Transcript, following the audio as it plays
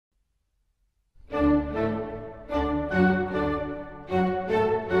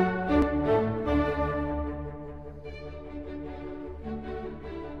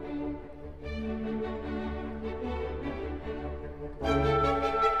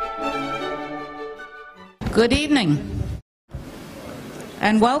Good evening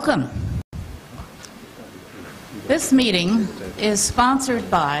and welcome. This meeting is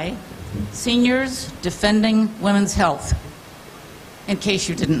sponsored by Seniors Defending Women's Health, in case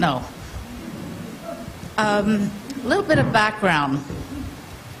you didn't know. A little bit of background.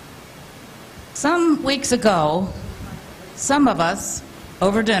 Some weeks ago, some of us,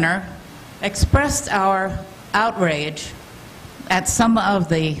 over dinner, expressed our outrage at some of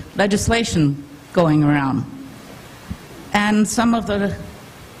the legislation going around and some of the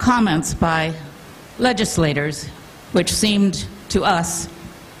comments by legislators which seemed to us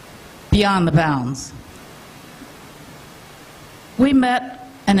beyond the bounds. We met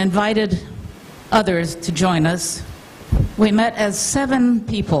and invited others to join us. We met as 7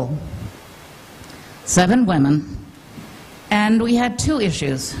 people, 7 women, and we had 2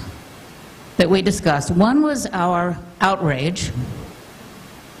 issues that we discussed. One was our outrage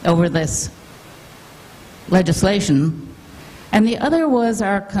over this legislation, and the other was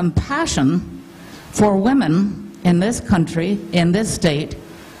our compassion for women in this country, in this state,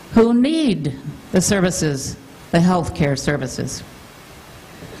 who need the services, the health care services.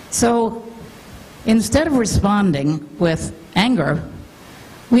 So instead of responding with anger,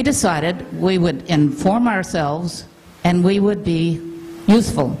 we decided we would inform ourselves and we would be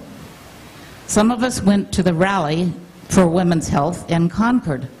useful. Some of us went to the rally for women's health in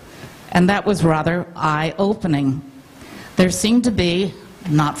Concord, and that was rather eye-opening. There seemed to be,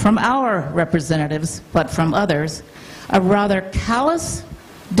 not from our representatives, but from others, a rather callous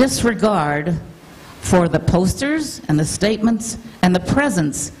disregard for the posters and the statements and the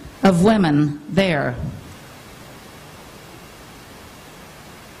presence of women there.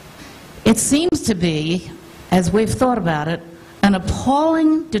 It seems to be, as we've thought about it, an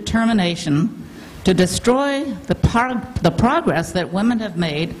appalling determination to destroy the progress that women have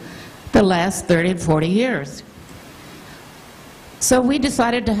made the last 30 to 40 years. So we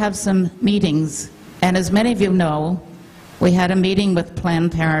decided to have some meetings, and as many of you know, we had a meeting with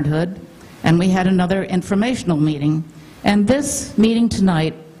Planned Parenthood, and we had another informational meeting, and this meeting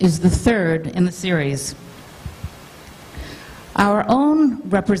tonight is the 3rd in the series. Our own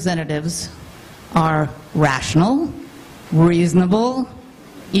representatives are rational, reasonable,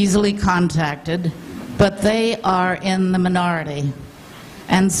 easily contacted, but they are in the minority.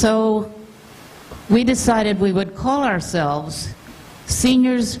 And so we decided we would call ourselves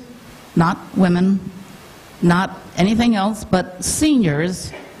seniors, not women, not anything else, but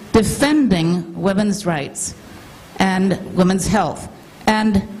seniors defending women's rights and women's health.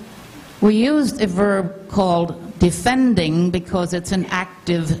 And we used a verb called defending because it's an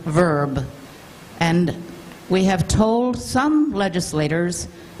active verb. And we have told some legislators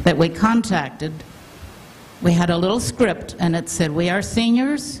that we contacted, we had a little script and it said, we are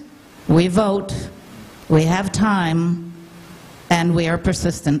seniors, we vote, we have time, and we are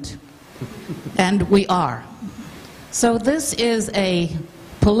persistent. And we are. So this is a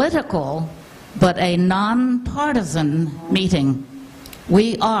political but a non-partisan meeting.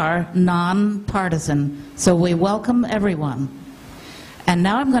 We are non-partisan, so we welcome everyone. And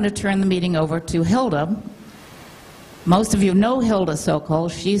now I'm going to turn the meeting over to Hilda. Most of you know Hilda Sokol.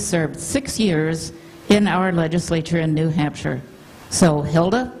 She served 6 years in our legislature in New Hampshire. So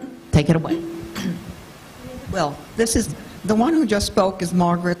Hilda, take it away. Well, this is the one who just spoke is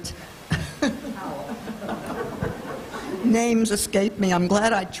Margaret. Names escape me. I'm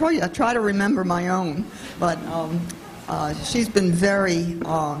glad I try to remember my own, but she's been very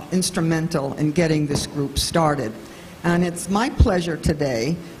instrumental in getting this group started. And it's my pleasure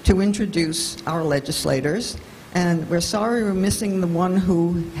today to introduce our legislators. And we're sorry we're missing the one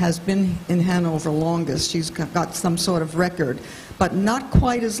who has been in Hanover longest. She's got some sort of record, but not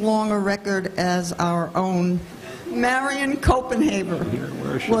quite as long a record as our own Marion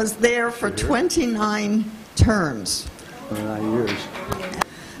Copenhaver. Was there for 29 terms. 29 years.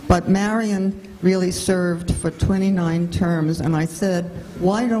 But Marion really served for 29 terms, and I said,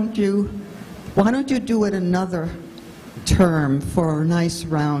 why don't you do it another term for a nice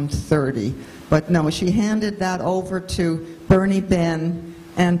round 30? But no, she handed that over to Bernie Ben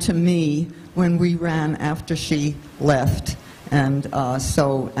and to me when we ran after she left. And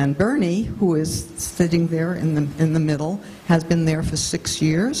and Bernie, who is sitting there in the middle, has been there for 6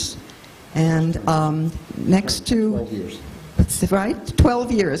 years. And next to 12 years. Right,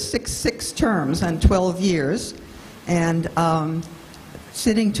 12 years, six terms and 12 years. And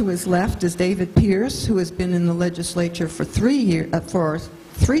sitting to his left is David Pierce, who has been in the legislature for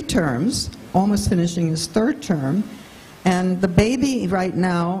 3 terms, almost finishing his 3rd term. And the baby right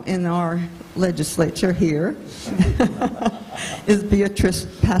now in our legislature here is Beatrice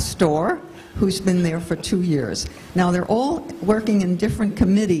Pastor, who's been there for 2 years. Now, they're all working in different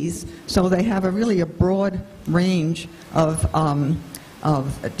committees, so they have really a broad range of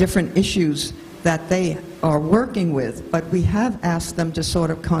different issues that they are working with, but we have asked them to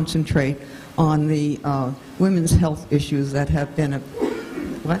sort of concentrate on the women's health issues that have been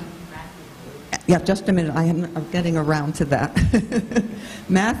what? Yeah, just a minute. I'm getting around to that.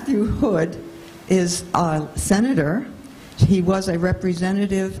 Matthew Hood is a senator. He was a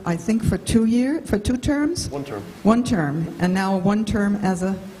representative, I think, for 2 terms? 1 term. 1 term, and now 1 term as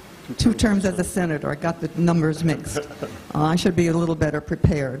a, 2 terms as a senator. I got the numbers mixed. I should be a little better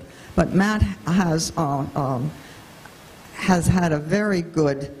prepared. But Matt has had a very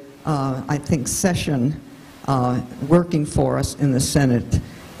good, I think, session working for us in the Senate.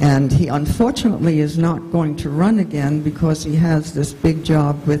 And he unfortunately is not going to run again because he has this big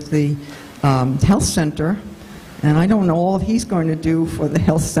job with the health center. And I don't know all he's going to do for the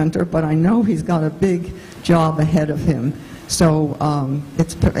health center, but I know he's got a big job ahead of him. So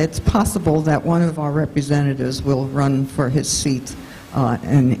it's possible that one of our representatives will run for his seat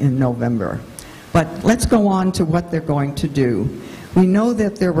in November. But let's go on to what they're going to do. We know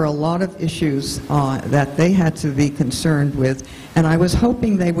that there were a lot of issues that they had to be concerned with, and I was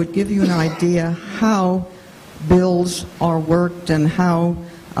hoping they would give you an idea how bills are worked and how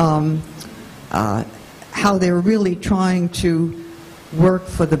they're really trying to work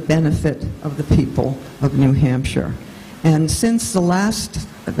for the benefit of the people of New Hampshire. And since the last,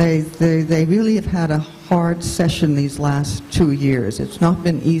 they really have had a hard session these last 2 years. It's not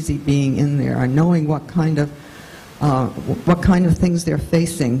been easy being in there and knowing what kind of things they're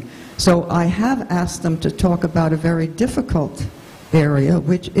facing. So I have asked them to talk about a very difficult area,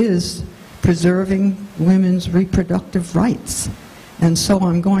 which is preserving women's reproductive rights. And so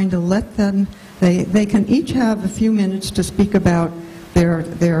I'm going to let them, they can each have a few minutes to speak about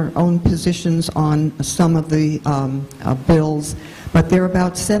their own positions on some of the bills, but there are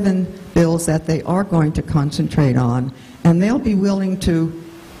about 7 bills that they are going to concentrate on, and they'll be willing to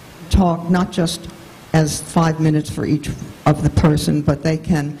talk not just as 5 minutes for each of the person, but they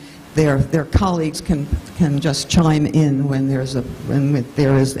can, their colleagues can just chime in when there is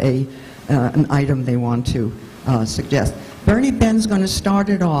an item they want to suggest. Bernie Ben's going to start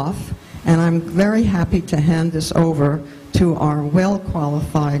it off, and I'm very happy to hand this over to our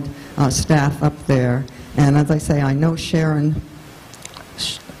well-qualified staff up there. And as I say, I know Sharon,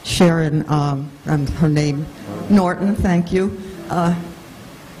 and her name, Norton, thank you,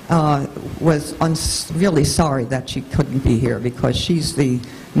 was really sorry that she couldn't be here because she's the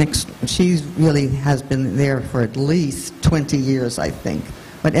next, she really has been there for at least 20 years, I think.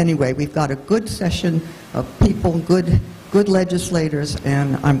 But anyway, we've got a good session of people, good legislators,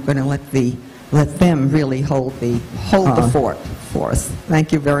 and I'm going to let them really hold the fort for us.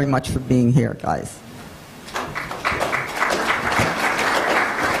 Thank you very much for being here, guys.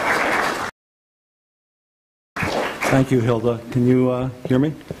 Thank you, Hilda. Can you hear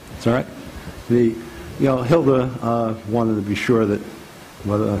me? It's all right. Hilda wanted to be sure that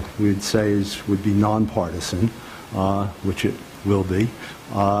what we'd say would be nonpartisan, which it will be.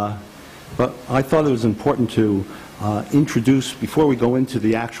 But I thought it was important to introduce, before we go into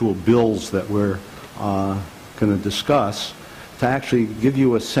the actual bills that we're going to discuss, to actually give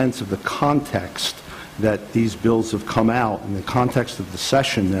you a sense of the context that these bills have come out and the context of the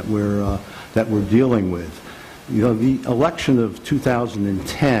session that we're dealing with. You know, the election of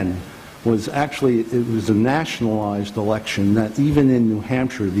 2010 was actually, it was a nationalized election that even in New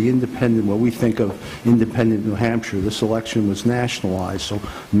Hampshire, the independent, what we think of independent New Hampshire, this election was nationalized. So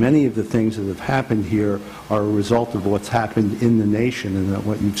many of the things that have happened here are a result of what's happened in the nation and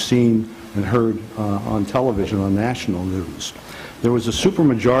what you've seen and heard on television on national news. There was a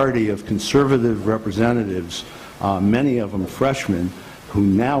supermajority of conservative representatives, many of them freshmen, who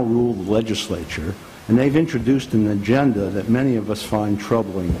now rule the legislature. And they've introduced an agenda that many of us find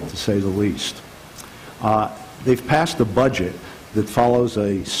troubling, to say the least. They've passed a budget that follows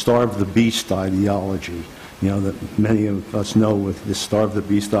a starve the beast ideology. You know, that many of us know with this starve the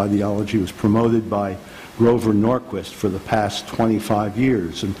beast ideology was promoted by Grover Norquist for the past 25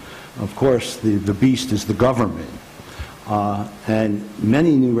 years. And of course, the beast is the government. And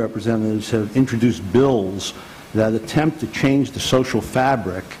many new representatives have introduced bills that attempt to change the social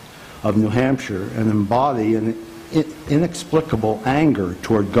fabric of New Hampshire and embody an inexplicable anger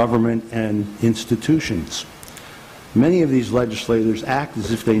toward government and institutions. Many of these legislators act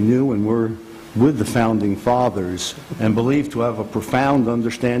as if they knew and were with the Founding Fathers and believe to have a profound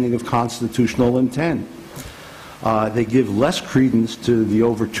understanding of constitutional intent. They give less credence to the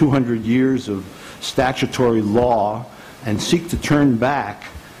over 200 years of statutory law and seek to turn back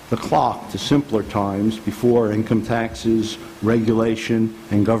the clock to simpler times before income taxes, regulation,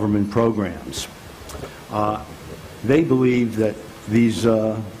 and government programs. They believe that these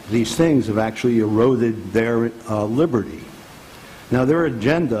things have actually eroded their liberty. Now, their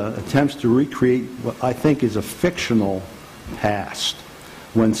agenda attempts to recreate what I think is a fictional past,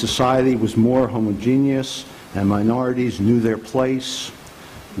 when society was more homogeneous and minorities knew their place.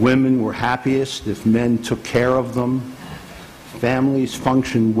 Women were happiest if men took care of them. Families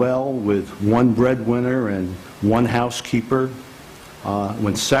functioned well with one breadwinner and one housekeeper.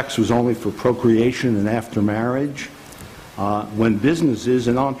 When sex was only for procreation and after marriage. When businesses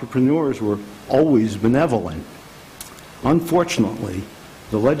and entrepreneurs were always benevolent. Unfortunately,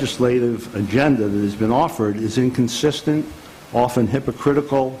 the legislative agenda that has been offered is inconsistent, often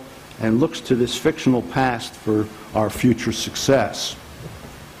hypocritical, and looks to this fictional past for our future success.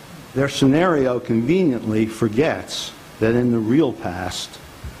 Their scenario conveniently forgets that in the real past,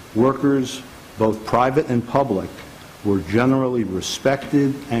 workers, both private and public, were generally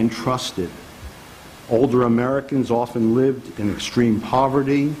respected and trusted. Older Americans often lived in extreme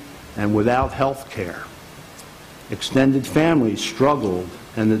poverty and without health care. Extended families struggled,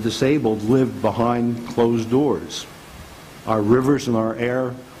 and the disabled lived behind closed doors. Our rivers and our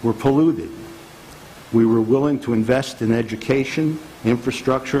air were polluted. We were willing to invest in education,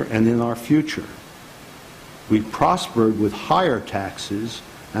 infrastructure, and in our future. We prospered with higher taxes,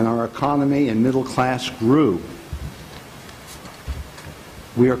 and our economy and middle class grew.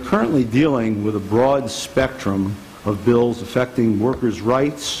 We are currently dealing with a broad spectrum of bills affecting workers'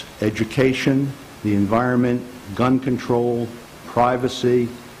 rights, education, the environment, gun control, privacy,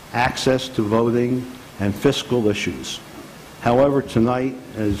 access to voting, and fiscal issues. However, tonight,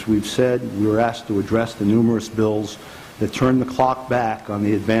 as we've said, we were asked to address the numerous bills that turn the clock back on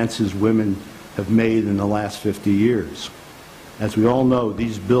the advances women have made in the last 50 years. As we all know,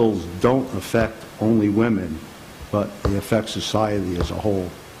 these bills don't affect only women, but they affect society as a whole.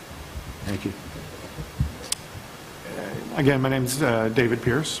 Thank you. Again, my name's David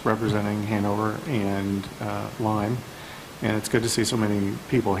Pierce, representing Hanover and Lyme, and it's good to see so many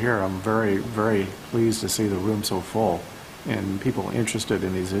people here. I'm very, very pleased to see the room so full and people interested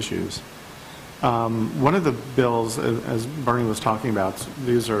in these issues. One of the bills, as Bernie was talking about,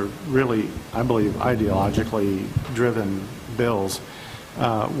 these are really, I believe, ideologically driven bills.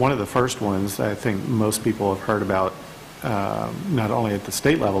 One of the first ones that I think most people have heard about, not only at the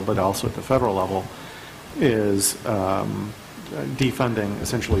state level but also at the federal level, is defunding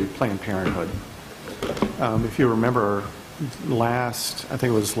essentially Planned Parenthood. If you remember I think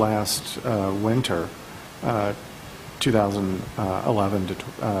it was last winter, 2011 to,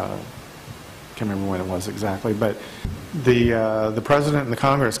 can't remember when it was exactly, but the President and the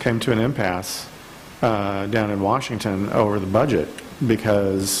Congress came to an impasse down in Washington over the budget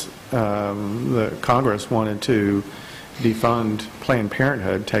because the Congress wanted to defund Planned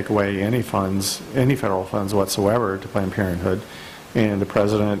Parenthood, take away any funds, any federal funds whatsoever to Planned Parenthood, and the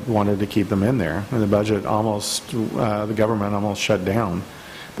President wanted to keep them in there. And the budget almost, the government almost shut down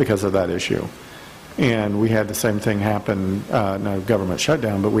because of that issue. And we had the same thing happen, not government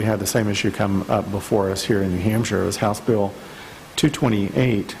shutdown, but we had the same issue come up before us here in New Hampshire. It was House Bill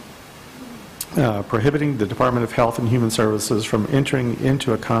 228, prohibiting the Department of Health and Human Services from entering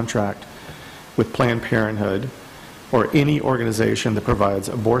into a contract with Planned Parenthood or any organization that provides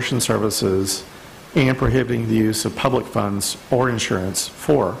abortion services, and prohibiting the use of public funds or insurance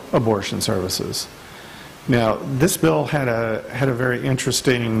for abortion services. Now, this bill had a very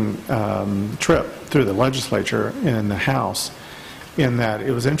interesting trip through the legislature in the House, in that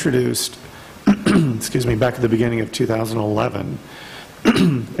it was introduced, excuse me, back at the beginning of 2011,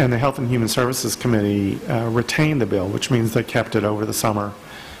 and the Health and Human Services Committee retained the bill, which means they kept it over the summer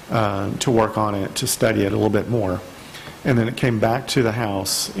to work on it, to study it a little bit more. And then it came back to the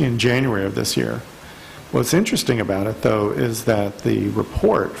House in January of this year. What's interesting about it, though, is that the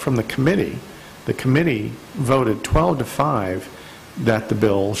report from the committee voted 12-5 that the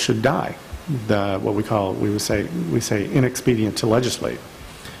bill should die. What we say inexpedient to legislate,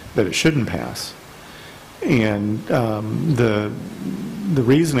 that it shouldn't pass. And the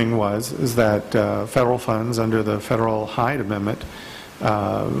reasoning is that federal funds under the Federal Hyde Amendment,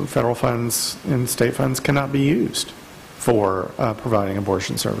 federal funds and state funds cannot be used for providing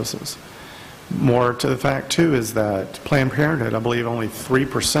abortion services. More to the fact, too, is that Planned Parenthood, I believe only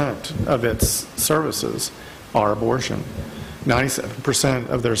 3% of its services are abortion. 97%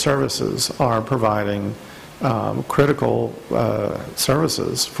 of their services are providing critical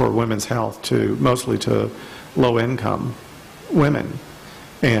services for women's health, mostly to low-income women.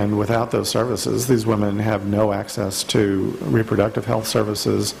 And without those services, these women have no access to reproductive health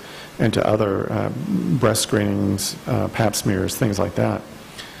services and to other breast screenings, pap smears, things like that.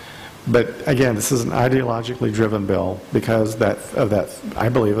 But again, this is an ideologically driven bill because I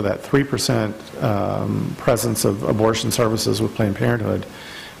believe of that 3% presence of abortion services with Planned Parenthood,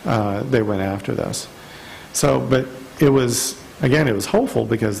 they went after this. So, but it was, again, it was hopeful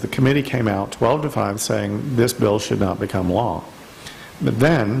because the committee came out 12-5 saying this bill should not become law. But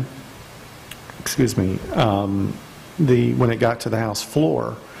then, excuse me, when it got to the House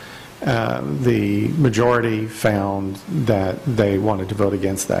floor, the majority found that they wanted to vote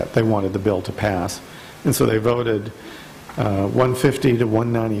against that. They wanted the bill to pass. And so they voted 150 to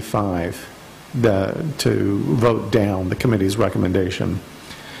 195 to vote down the committee's recommendation.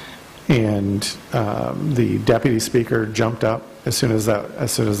 And the deputy speaker jumped up as soon as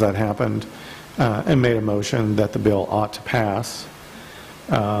that happened and made a motion that the bill ought to pass.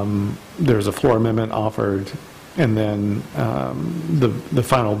 There was a floor amendment offered, and then the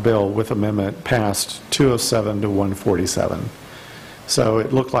final bill with amendment passed 207 to 147. So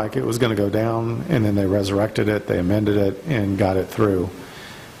it looked like it was going to go down, and then they resurrected it, they amended it, and got it through.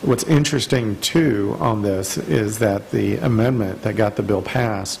 What's interesting, too, on this is that the amendment that got the bill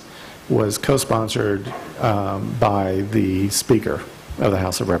passed was co-sponsored by the Speaker of the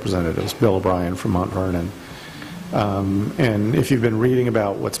House of Representatives, Bill O'Brien from Mount Vernon. And if you've been reading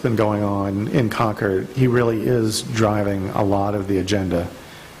about what's been going on in Concord, he really is driving a lot of the agenda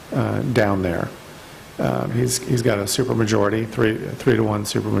down there. He's got a supermajority, 3-to-1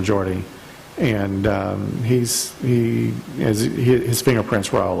 supermajority, and his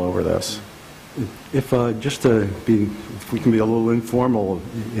fingerprints were all over this. If we can be a little informal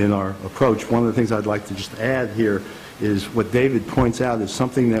in our approach, one of the things I'd like to just add here is what David points out is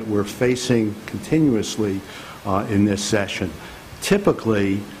something that we're facing continuously in this session.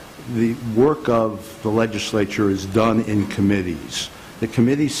 Typically, the work of the legislature is done in committees. The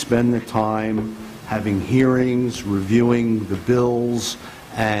committees spend the time having hearings, reviewing the bills,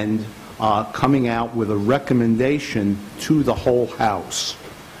 and coming out with a recommendation to the whole House.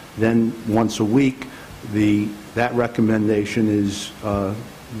 Then once a week, that recommendation is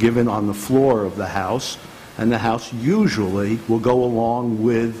given on the floor of the House, and the House usually will go along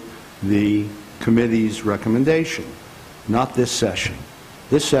with the committee's recommendation. Not this session.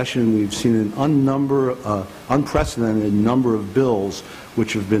 This session we've seen an unprecedented number of bills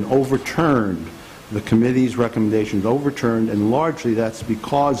which have been overturned, the committee's recommendations overturned, and largely that's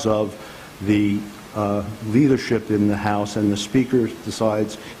because of the leadership in the House, and the Speaker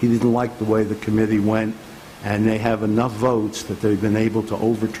decides he didn't like the way the committee went, and they have enough votes that they've been able to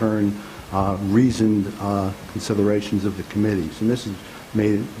overturn reasoned considerations of the committees. And this has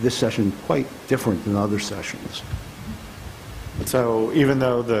made this session quite different than other sessions. So even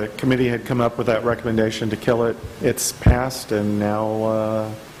though the committee had come up with that recommendation to kill it, it's passed, and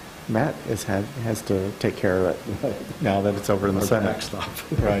now Matt has to take care of it now that it's over in the Senate. Backstop.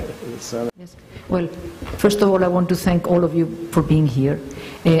 Right. Yes. Well, first of all, I want to thank all of you for being here.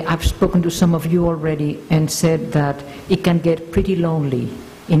 I've spoken to some of you already and said that it can get pretty lonely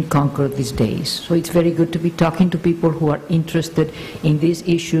in Concord these days. So it's very good to be talking to people who are interested in these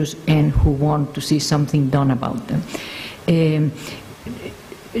issues and who want to see something done about them.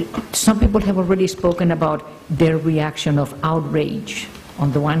 Some people have already spoken about their reaction of outrage,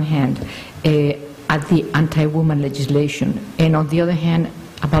 on the one hand, at the anti-woman legislation, and on the other hand,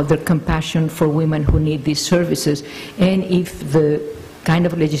 about their compassion for women who need these services, and if the kind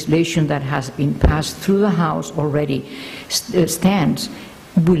of legislation that has been passed through the House already stands,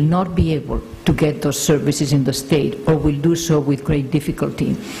 will not be able to get those services in the state, or will do so with great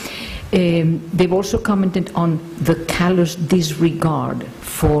difficulty. They've also commented on the callous disregard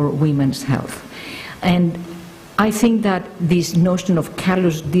for women's health. And I think that this notion of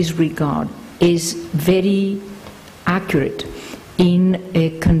callous disregard is very accurate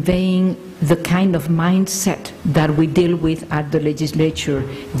in conveying the kind of mindset that we deal with at the legislature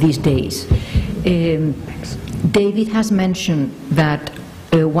these days. David has mentioned that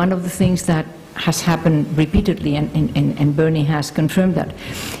one of the things that has happened repeatedly, and Bernie has confirmed that,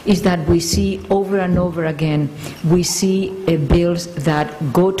 is that we see over and over again, we see bills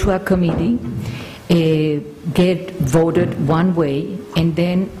that go to a committee, get voted one way, and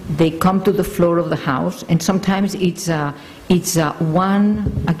then they come to the floor of the House, and sometimes it's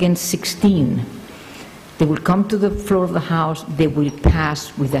 1 against 16. They will come to the floor of the House, they will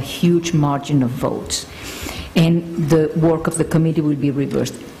pass with a huge margin of votes, and the work of the committee will be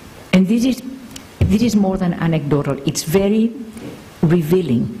reversed. And this is more than anecdotal. It's very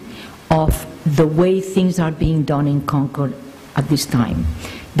revealing of the way things are being done in Concord at this time.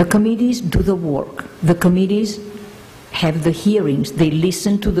 The committees do the work. The committees have the hearings, they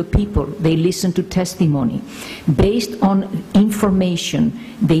listen to the people, they listen to testimony. Based on information,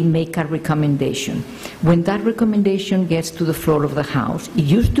 they make a recommendation. When that recommendation gets to the floor of the House, it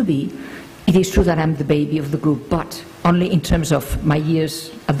used to be, it is true that I'm the baby of the group, but only in terms of my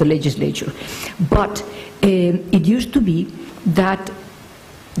years at the legislature, but it used to be that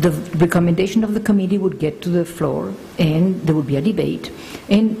the recommendation of the committee would get to the floor and there would be a debate,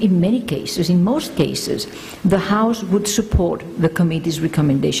 and in many cases, in most cases, the House would support the committee's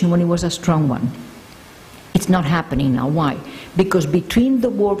recommendation when it was a strong one. It's not happening now. Why? Because between the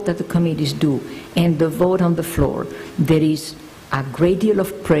work that the committees do and the vote on the floor, there is a great deal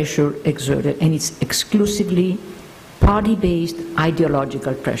of pressure exerted, and it's exclusively party-based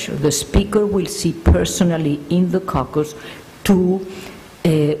ideological pressure. The Speaker will see personally in the caucus to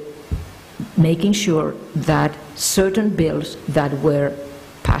making sure that certain bills that were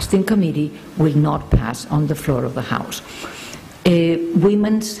passed in committee will not pass on the floor of the House.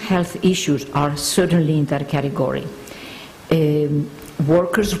 Women's health issues are certainly in that category.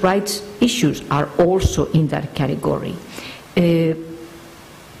 Workers' rights issues are also in that category.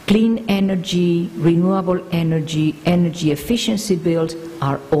 Clean energy, renewable energy, energy efficiency bills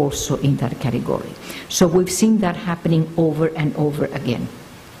are also in that category. So we've seen that happening over and over again.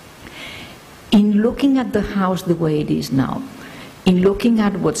 In looking at the House the way it is now, in looking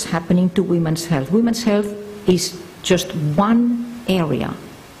at what's happening to women's health is just one area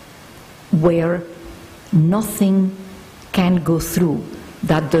where nothing can go through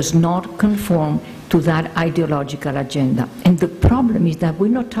that does not conform to that ideological agenda. And the problem is that we're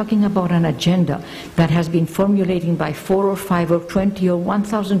not talking about an agenda that has been formulated by 4 or 5 or 20 or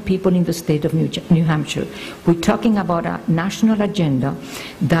 1,000 people in the state of New Hampshire. We're talking about a national agenda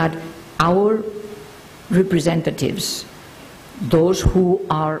that our representatives, those who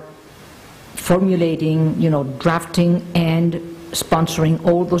are formulating, drafting and sponsoring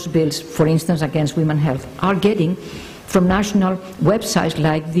all those bills, for instance, against women's health, are getting from national websites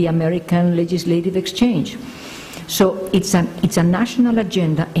like the American Legislative Exchange. So it's a national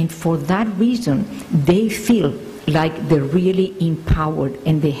agenda, and for that reason, they feel like they're really empowered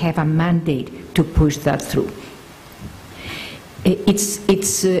and they have a mandate to push that through.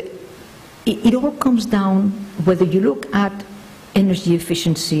 It all comes down, whether you look at energy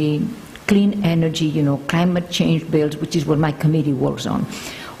efficiency, clean energy, climate change bills, which is what my committee works on,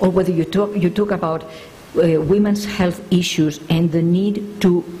 or whether you talk about women's health issues and the need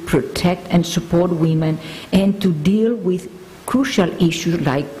to protect and support women and to deal with crucial issues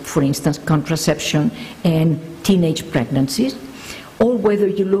like, for instance, contraception and teenage pregnancies, or whether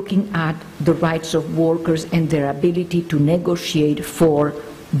you're looking at the rights of workers and their ability to negotiate for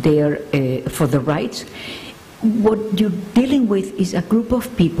the rights. What you're dealing with is a group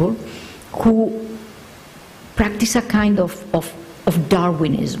of people who practice a kind of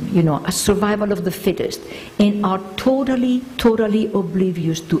Darwinism, a survival of the fittest, and are totally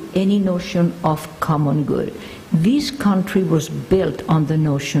oblivious to any notion of common good. This country was built on the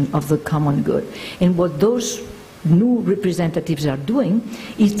notion of the common good, and what those new representatives are doing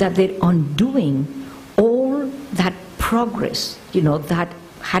is that they're undoing all that progress, that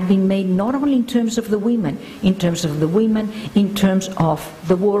had been made not only in terms of the women, in terms of the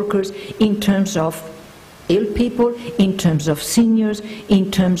workers, in terms of ill people, in terms of seniors,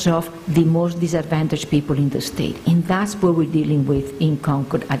 in terms of the most disadvantaged people in the state. And that's what we're dealing with in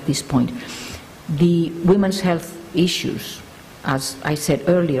Concord at this point. The women's health issues, as I said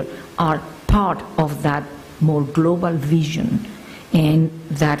earlier, are part of that more global vision and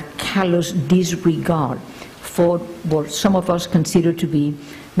that callous disregard for what some of us consider to be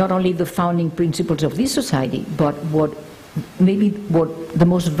not only the founding principles of this society, but what the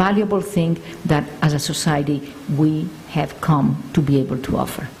most valuable thing that as a society we have come to be able to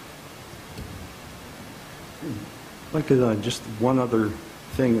offer. I'd like to just one other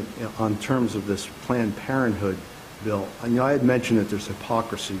thing on terms of this Planned Parenthood bill. I had mentioned that there's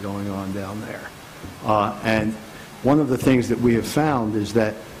hypocrisy going on down there. And one of the things that we have found is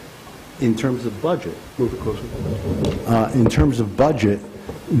that in terms of budget,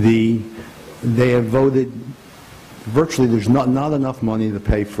 they have voted, virtually there's not enough money to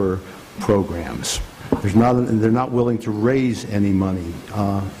pay for programs. They're not willing to raise any money.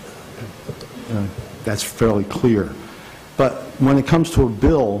 That's fairly clear. But when it comes to a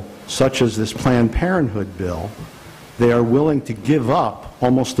bill such as this Planned Parenthood bill, they are willing to give up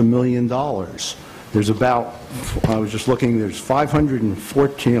almost $1 million. There's about, I was just looking, there's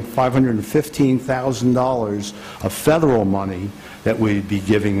 $515,000 of federal money that we'd be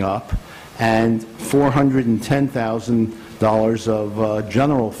giving up, and $410,000 of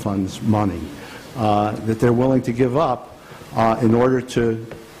general funds money that they're willing to give up in order to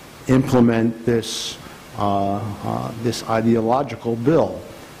implement this this ideological bill.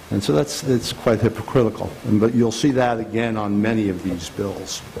 And so it's quite hypocritical. But you'll see that again on many of these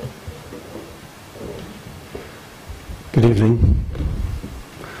bills. Good evening.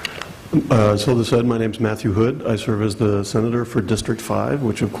 As Hilda said, my name is Matthew Hood. I serve as the senator for District 5,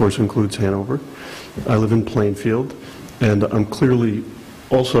 which of course includes Hanover. I live in Plainfield, and I'm clearly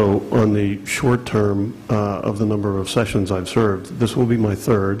also on the short term of the number of sessions I've served. This will be my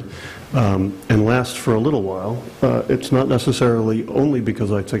third, and last for a little while. It's not necessarily only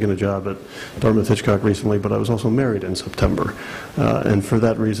because I've taken a job at Dartmouth-Hitchcock recently, but I was also married in September. And for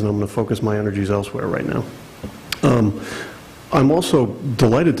that reason, I'm going to focus my energies elsewhere right now. I'm also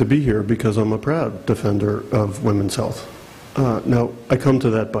delighted to be here because I'm a proud defender of women's health. Now, I come to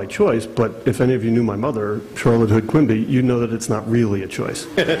that by choice, but if any of you knew my mother, Charlotte Hood Quimby, you know that it's not really a choice.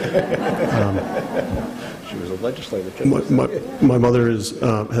 She was a legislator. My mother has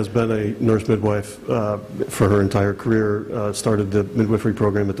been a nurse midwife for her entire career, started the midwifery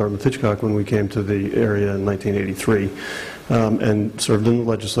program at Dartmouth-Hitchcock when we came to the area in 1983, and served in the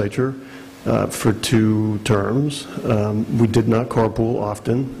legislature for 2 terms. We did not carpool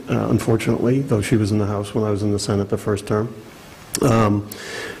often, unfortunately, though she was in the House when I was in the Senate the first term. And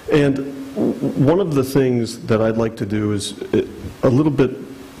one of the things that I'd like to do is a little bit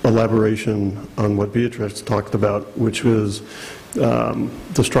elaboration on what Beatrice talked about, which was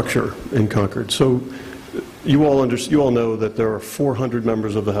the structure in Concord. So you all know that there are 400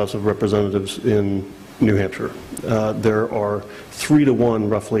 members of the House of Representatives in New Hampshire. There are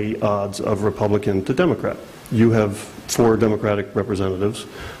 3-to-1 roughly odds of Republican to Democrat. You have 4 Democratic representatives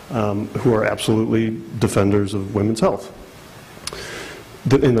who are absolutely defenders of women's health.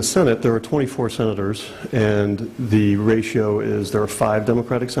 In the Senate, there are 24 senators, and the ratio is there are 5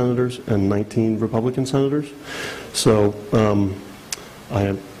 Democratic senators and 19 Republican senators. So I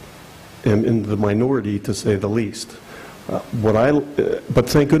am in the minority, to say the least. But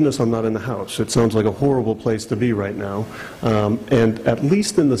thank goodness I'm not in the House. It sounds like a horrible place to be right now. And at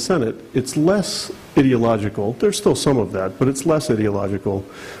least in the Senate, it's less ideological. There's still some of that, but it's less ideological.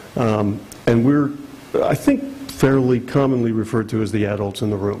 And we're, I think, fairly commonly referred to as the adults in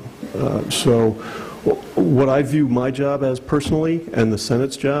the room. So what I view my job as personally, and the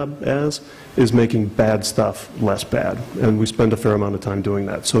Senate's job as, is making bad stuff less bad. And we spend a fair amount of time doing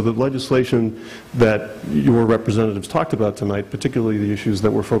that. So the legislation that your representatives talked about tonight, particularly the issues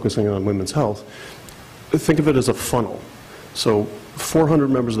that we're focusing on women's health, think of it as a funnel. So 400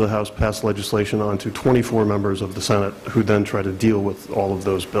 members of the House pass legislation on to 24 members of the Senate, who then try to deal with all of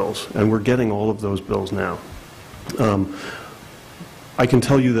those bills. And we're getting all of those bills now. I can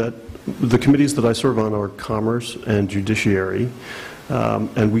tell you that the committees that I serve on are Commerce and Judiciary,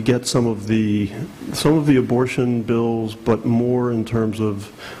 and we get some of the abortion bills, but more in terms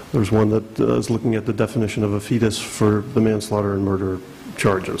of, there's one that is looking at the definition of a fetus for the manslaughter and murder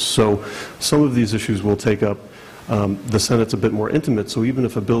charges. So some of these issues will take up. The Senate's a bit more intimate, so even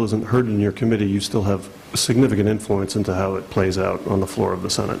if a bill isn't heard in your committee, you still have significant influence into how it plays out on the floor of the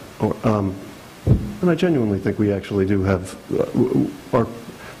Senate. And I genuinely think we actually do have,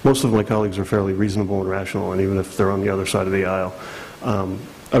 most of my colleagues are fairly reasonable and rational, and even if they're on the other side of the aisle.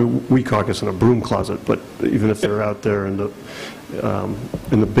 We caucus in a broom closet, but even if they're out there in the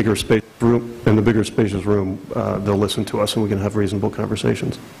bigger space room, in the bigger spacious room, they'll listen to us and we can have reasonable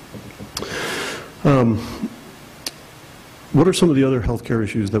conversations. What are some of the other healthcare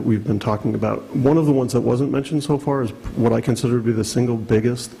issues that we've been talking about? One of the ones that wasn't mentioned so far is what I consider to be the single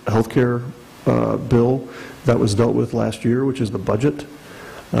biggest healthcare bill that was dealt with last year, which is the budget.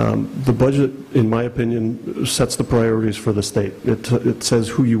 The budget, in my opinion, sets the priorities for the state. It says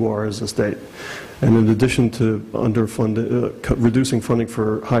who you are as a state. And in addition to reducing funding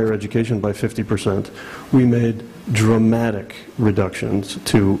for higher education by 50%, we made dramatic reductions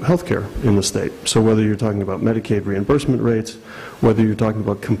to health care in the state. So whether you're talking about Medicaid reimbursement rates, whether you're talking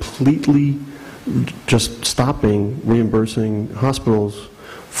about completely just stopping reimbursing hospitals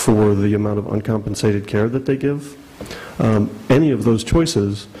for the amount of uncompensated care that they give, any of those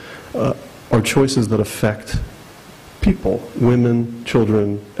choices are choices that affect people, women,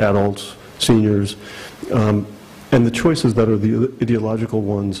 children, adults, seniors, and the choices that are the ideological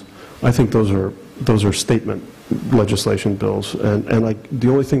ones, I think those are statement legislation bills. And the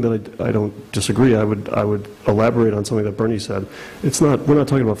only thing that I don't disagree, I would elaborate on something that Bernie said. We're not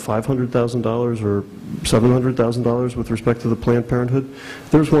talking about $500,000 or $700,000 with respect to the Planned Parenthood.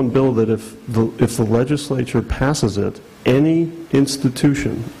 There's one bill that if the legislature passes it, any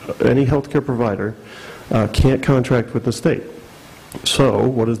institution, any healthcare provider can't contract with the state. So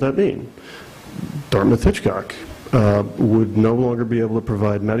what does that mean? Dartmouth-Hitchcock would no longer be able to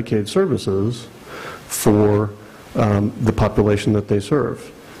provide Medicaid services for the population that they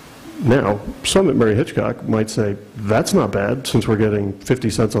serve. Now, some at Mary Hitchcock might say, that's not bad, since we're getting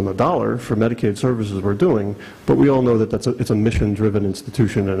 50 cents on the dollar for Medicaid services we're doing, but we all know that it's a mission-driven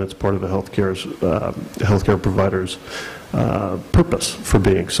institution, and it's part of the healthcare provider's purpose for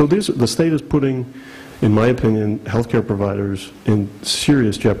being. So the state is putting, in my opinion, healthcare providers in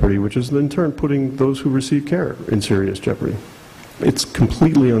serious jeopardy, which is in turn putting those who receive care in serious jeopardy. It's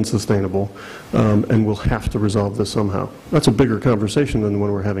completely unsustainable, and we'll have to resolve this somehow. That's a bigger conversation than the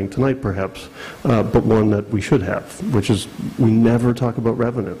one we're having tonight, perhaps, but one that we should have, which is we never talk about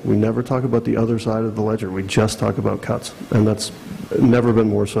revenue. We never talk about the other side of the ledger. We just talk about cuts, and that's never been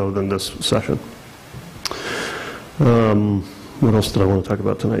more so than this session. What else did I want to talk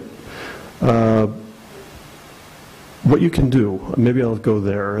about tonight? What you can do, maybe I'll go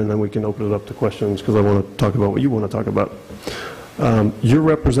there, and then we can open it up to questions, because I want to talk about what you want to talk about. Your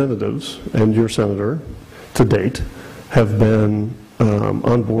representatives and your senator, to date, have been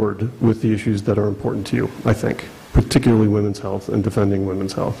on board with the issues that are important to you, I think, particularly women's health and defending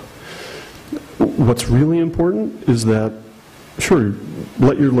women's health. What's really important is that, sure,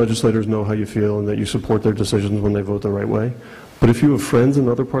 let your legislators know how you feel and that you support their decisions when they vote the right way. But if you have friends in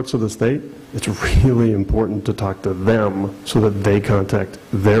other parts of the state, it's really important to talk to them so that they contact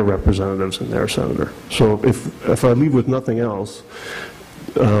their representatives and their senator. So if I leave with nothing else,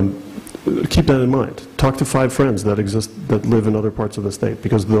 keep that in mind. Talk to 5 friends that live in other parts of the state,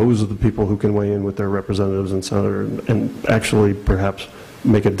 because those are the people who can weigh in with their representatives and senator and actually perhaps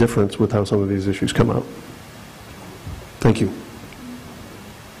make a difference with how some of these issues come out. Thank you.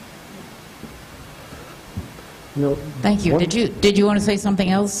 Thank you. Did you want to say something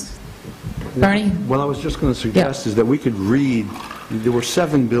else, Bernie? What I was just going to suggest is that we could read, there were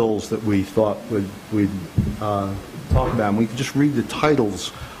 7 bills that we thought we'd talk about, and we could just read the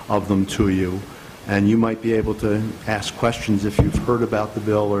titles of them to you, and you might be able to ask questions if you've heard about the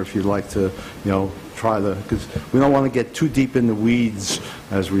bill or if you'd like to, try because we don't want to get too deep in the weeds,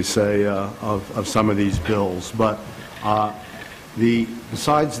 as we say, of some of these bills. But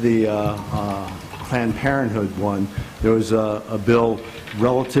besides the Planned Parenthood one, there was a bill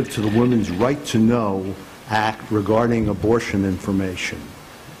relative to the Women's Right to Know Act regarding abortion information.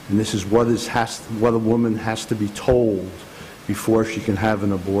 And this is what a woman has to be told before she can have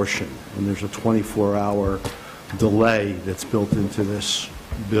an abortion. And there's a 24-hour delay that's built into this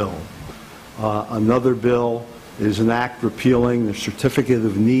bill. Another bill is an act repealing the Certificate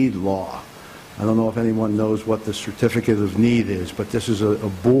of Need law. I don't know if anyone knows what the Certificate of Need is, but this is a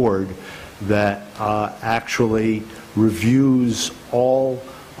board that actually reviews all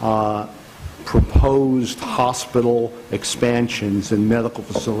proposed hospital expansions and medical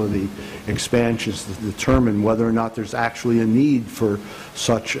facility expansions to determine whether or not there's actually a need for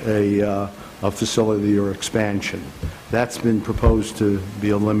such a facility or expansion. That's been proposed to be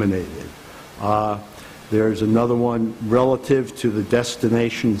eliminated. There's another one relative to the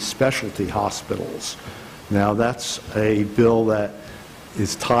destination specialty hospitals. Now that's a bill that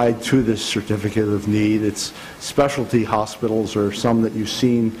is tied to this Certificate of Need. It's specialty hospitals are some that you've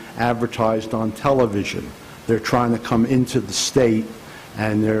seen advertised on television. They're trying to come into the state,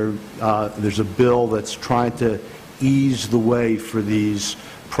 and there's a bill that's trying to ease the way for these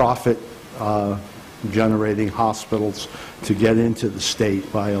profit generating hospitals to get into the state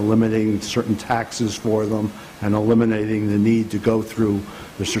by eliminating certain taxes for them and eliminating the need to go through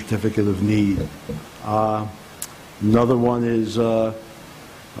the Certificate of Need. Another one is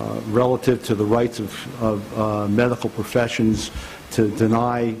relative to the rights of medical professions to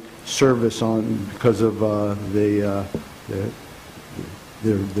deny service because of they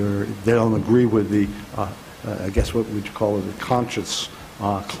don't agree with the I guess what would you call it, the conscience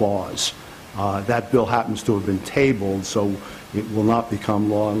clause. That bill happens to have been tabled, so it will not become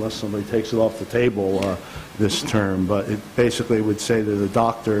law unless somebody takes it off the table this term. But it basically would say that a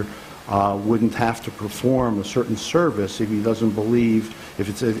doctor wouldn't have to perform a certain service if he doesn't believe, if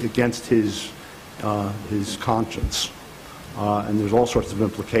it's against his conscience. And there's all sorts of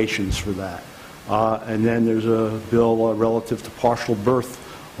implications for that. And then there's a bill relative to partial birth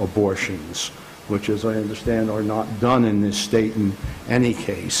abortions, which, as I understand, are not done in this state in any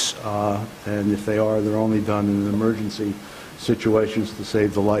case. And if they are, they're only done in emergency situations to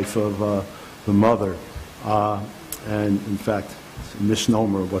save the life of the mother. And in fact, it's a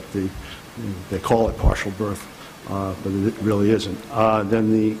misnomer what they call it partial birth, but it really isn't.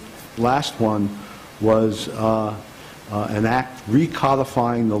 Then the last one was an act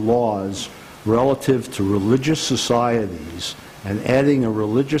recodifying the laws relative to religious societies and adding a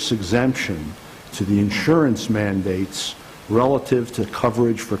religious exemption to the insurance mandates relative to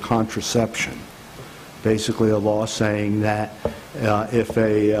coverage for contraception. Basically, a law saying that if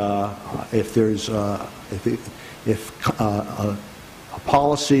there's a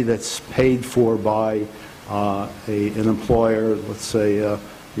policy that's paid for by an employer, let's say a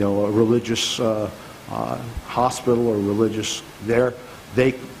religious hospital or religious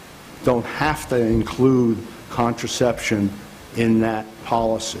they don't have to include contraception in that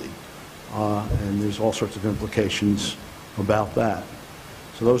policy. And there's all sorts of implications about that.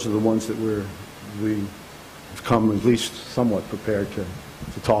 So those are the ones that we've come at least somewhat prepared to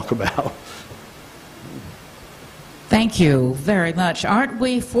talk about. Thank you very much. Aren't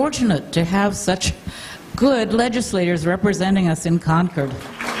we fortunate to have such good legislators representing us in Concord?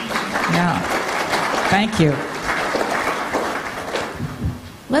 Yeah. Thank you.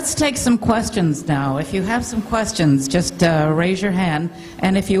 Let's take some questions now. If you have some questions, just raise your hand.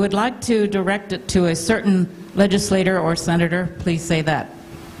 And if you would like to direct it to a certain legislator or senator, please say that.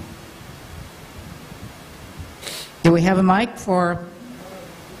 Do we have a mic for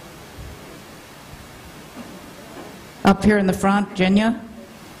up here in the front, Genya?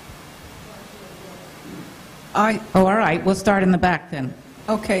 Oh, all right. We'll start in the back then.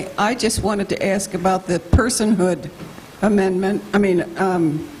 Okay. I just wanted to ask about the personhood amendment,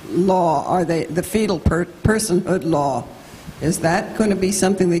 law, or the fetal personhood law. Is that going to be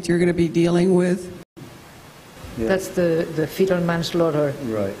something that you're going to be dealing with? Yeah. That's the fetal manslaughter.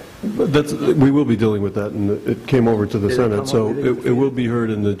 Right. We will be dealing with that, and it came over to the Senate, so it will be heard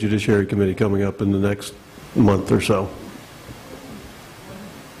in the Judiciary Committee coming up in the next month or so.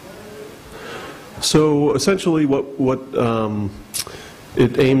 So essentially what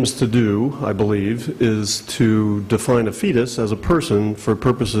it aims to do, I believe, is to define a fetus as a person for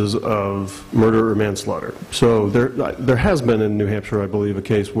purposes of murder or manslaughter. So there has been in New Hampshire, I believe, a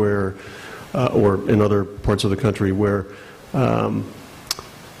case where, or in other parts of the country, where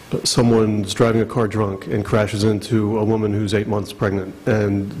someone's driving a car drunk and crashes into a woman who's 8 months pregnant,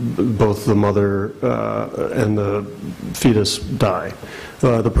 and both the mother and the fetus die.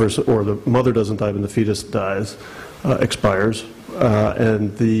 The person, or the mother doesn't die, but the fetus dies, expires.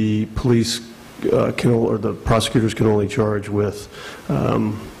 And the police or the prosecutors can only charge with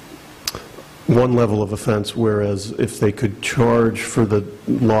one level of offense, whereas if they could charge for the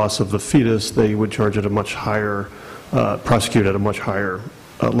loss of the fetus, they would charge at a much higher, prosecute at a much higher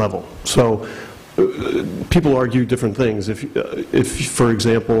level. So people argue different things. If for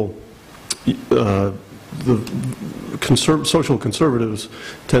example, the social conservatives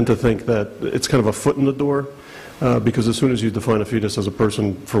tend to think that it's kind of a foot in the door, because as soon as you define a fetus as a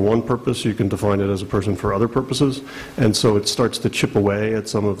person for one purpose, you can define it as a person for other purposes, and so it starts to chip away at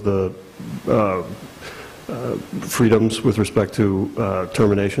some of the freedoms with respect to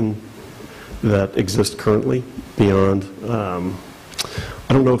termination that exist currently beyond.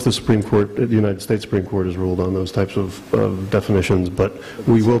 I don't know if the Supreme Court, the United States Supreme Court, has ruled on those types of definitions, but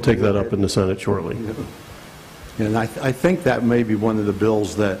we will take that up in the Senate shortly. And I think that may be one of the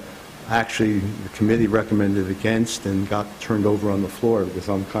bills that actually the committee recommended against and got turned over on the floor, because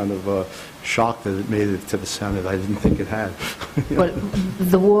I'm kind of shocked that it made it to the Senate. I didn't think it had. Well,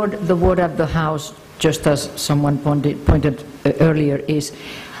 the word at the House, just as someone pointed earlier, is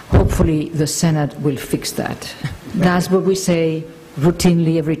hopefully the Senate will fix that. That's what we say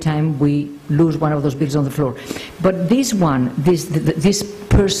routinely every time we lose one of those bills on the floor. But this one, this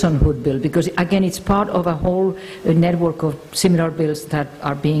personhood bill, because again it's part of a whole network of similar bills that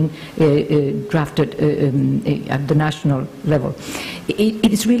are being drafted at the national level.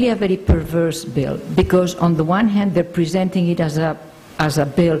 It is really a very perverse bill, because on the one hand they're presenting it as a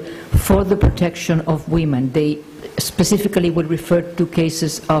bill for the protection of women. They specifically will refer to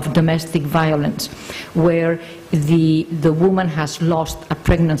cases of domestic violence where the woman has lost a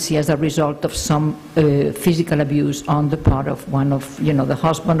pregnancy as a result of some physical abuse on the part of one of, the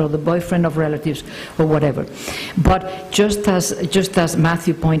husband or the boyfriend of relatives or whatever. But just as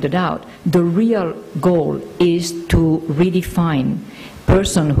Matthew pointed out, the real goal is to redefine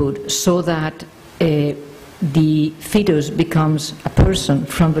personhood so that the fetus becomes a person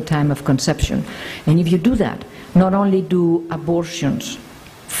from the time of conception. And if you do that, not only do abortions,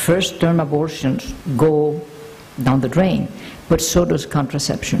 first-term abortions, go down the drain, but so does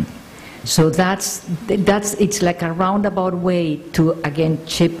contraception. So it's like a roundabout way to, again,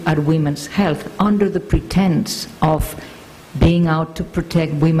 chip at women's health under the pretense of being out to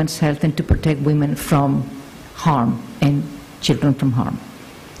protect women's health and to protect women from harm and children from harm.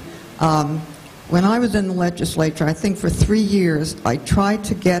 When I was in the legislature, I think for 3 years, I tried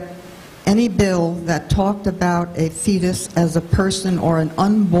to get any bill that talked about a fetus as a person or an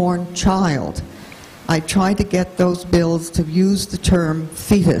unborn child. I tried to get those bills to use the term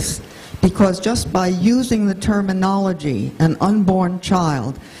fetus, because just by using the terminology, an unborn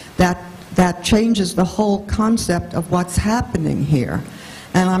child, that changes the whole concept of what's happening here.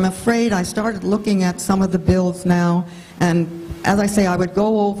 And I'm afraid I started looking at some of the bills now, and as I say, I would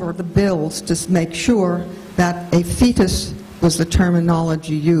go over the bills to make sure that a fetus was the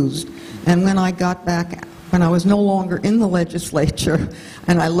terminology used. And when I got back, when I was no longer in the legislature,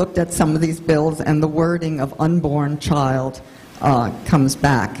 and I looked at some of these bills, and the wording of unborn child comes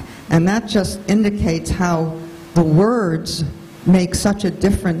back. And that just indicates how the words make such a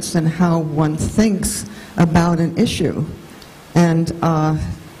difference in how one thinks about an issue. And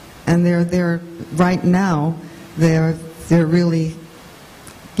they're right now, they're really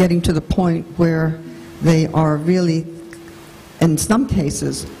getting to the point where they are really, in some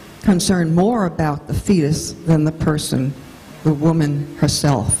cases, concerned more about the fetus than the person, the woman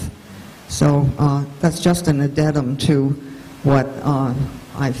herself. So that's just an addendum to what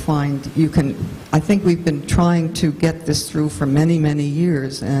I find you can. I think we've been trying to get this through for many, many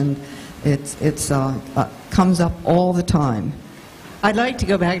years, and it comes up all the time. I'd like to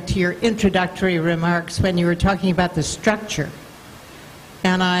go back to your introductory remarks when you were talking about the structure.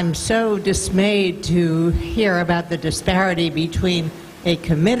 And I'm so dismayed to hear about the disparity between a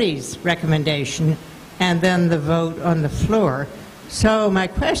committee's recommendation and then the vote on the floor. So my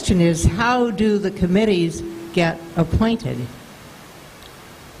question is, how do the committees get appointed?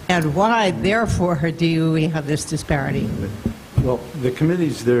 And why, therefore, do we have this disparity? Well, the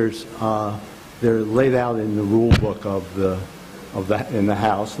committees, they're laid out in the rule book in the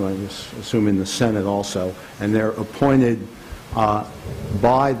House, and I assume in the Senate also, and they're appointed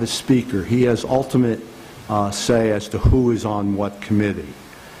by the Speaker. He has ultimate say as to who is on what committee.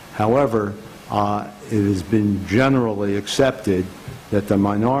 However, it has been generally accepted that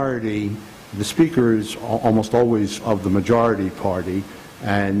the Speaker is almost always of the majority party,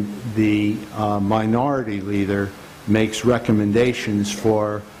 and the minority leader makes recommendations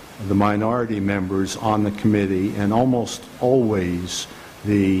for the minority members on the committee, and almost always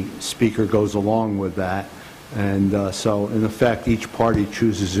the Speaker goes along with that. And so, in effect, each party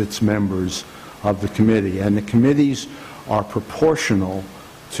chooses its members of the committee. And the committees are proportional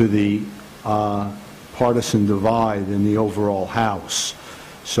to the partisan divide in the overall House.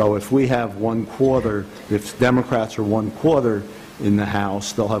 So if we have 1/4, if Democrats are 1/4 in the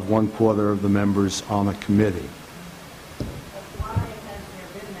House, they'll have 1/4 of the members on a committee.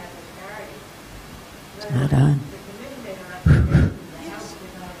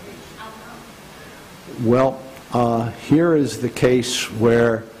 Well, here is the case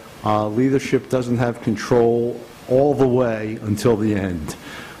where leadership doesn't have control all the way until the end.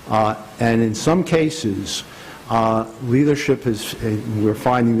 And in some cases, leadership is, we're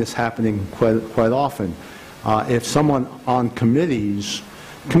finding this happening quite often. If someone on committees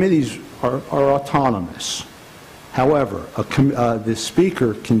are autonomous. However, the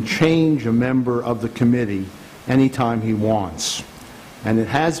Speaker can change a member of the committee anytime he wants. And it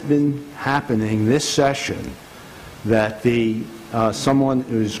has been happening this session that someone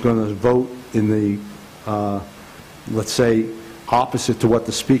who's going to vote in the, let's say, opposite to what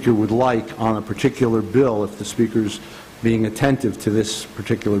the Speaker would like on a particular bill, if the Speaker's being attentive to this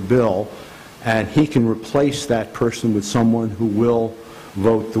particular bill, and he can replace that person with someone who will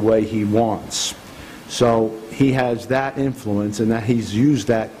vote the way he wants. So he has that influence, and that he's used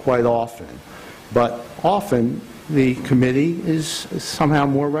that quite often. But often the committee is somehow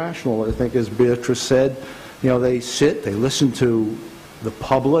more rational. I think, as Beatrice said, they sit, they listen to the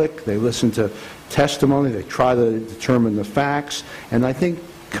public, they listen to testimony, they try to determine the facts, and I think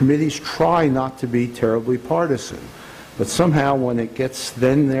committees try not to be terribly partisan. But somehow when it gets,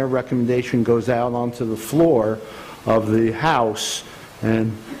 then their recommendation goes out onto the floor of the House,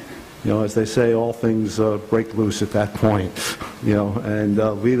 and as they say, all things break loose at that point, and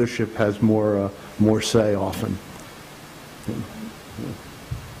leadership has more say often.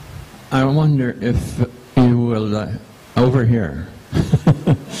 I wonder if you will, over here,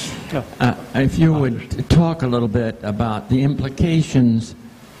 if you would talk a little bit about the implications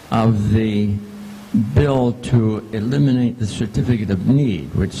of the bill to eliminate the certificate of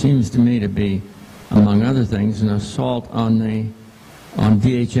need, which seems to me to be, among other things, an assault on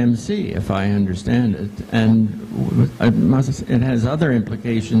DHMC, if I understand it, and it has other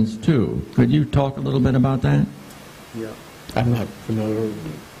implications too. Could you talk a little bit about that? Yeah, I'm not familiar.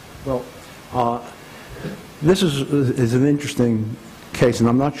 Well, this is an interesting case, and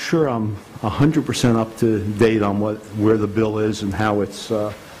I'm not sure I'm 100% up to date on where the bill is and how it's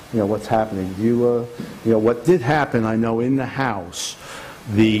what's happening. What did happen, I know in the House,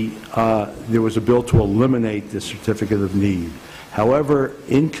 there was a bill to eliminate the certificate of need. However,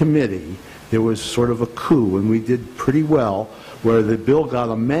 in committee, there was sort of a coup, and we did pretty well, where the bill got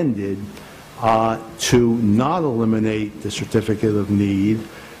amended to not eliminate the certificate of need,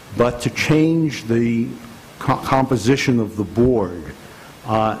 but to change the composition of the board.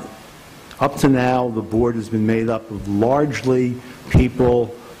 Up to now, the board has been made up of largely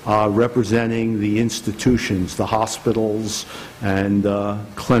people representing the institutions, the hospitals and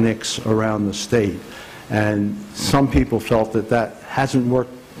clinics around the state. And some people felt that that hasn't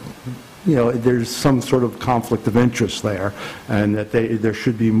worked. There's some sort of conflict of interest there, and that there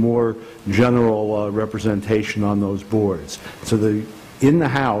should be more general representation on those boards. So in the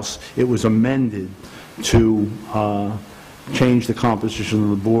House, it was amended to change the composition of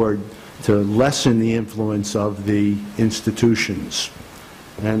the board to lessen the influence of the institutions.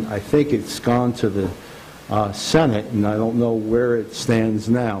 And I think it's gone to the Senate, and I don't know where it stands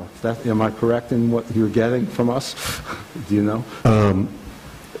now. Am I correct in what you're getting from us? Do you know?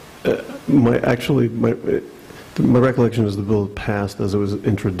 My recollection is the bill passed as it was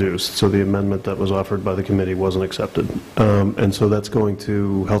introduced, so the amendment that was offered by the committee wasn't accepted. And so that's going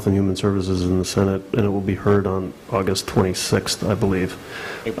to Health and Human Services in the Senate, and it will be heard on August 26th, I believe.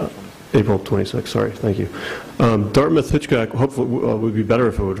 April 26th, sorry, thank you. Dartmouth-Hitchcock, hopefully, would be better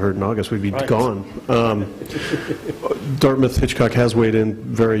if it would heard in August, we'd be gone. Dartmouth-Hitchcock has weighed in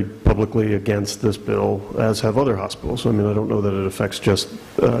very publicly against this bill, as have other hospitals. I mean, I don't know that it affects just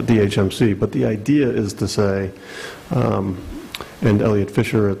DHMC, but the idea is to say, and Elliot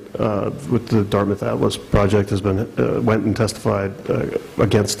Fisher with the Dartmouth Atlas Project has been, went and testified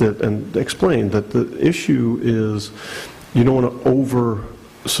against it and explained that the issue is you don't want to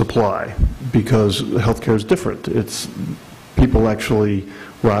oversupply because healthcare is different. It's people actually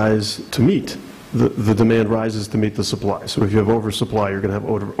rise to meet. The demand rises to meet the supply. So if you have oversupply, you're going to have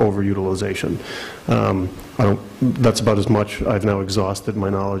overutilization. That's about as much. I've now exhausted my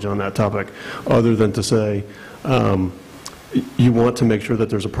knowledge on that topic, other than to say you want to make sure that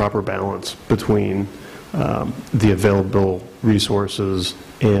there's a proper balance between the available resources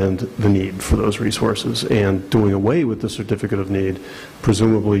and the need for those resources. And doing away with the certificate of need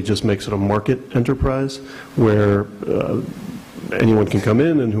presumably just makes it a market enterprise where anyone can come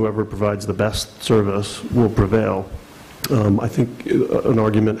in and whoever provides the best service will prevail. I think an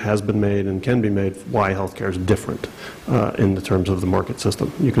argument has been made and can be made why healthcare is different in the terms of the market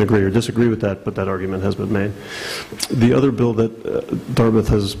system. You can agree or disagree with that, but that argument has been made. The other bill that Dartmouth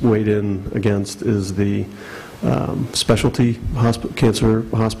has weighed in against is the specialty cancer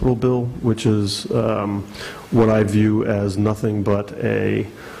hospital bill, which is what I view as nothing but a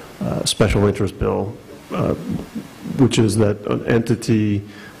special interest bill, which is that an entity,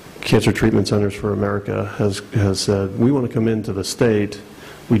 Cancer Treatment Centers for America, has said, we want to come into the state,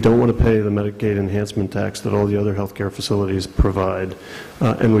 we don't want to pay the Medicaid enhancement tax that all the other healthcare facilities provide,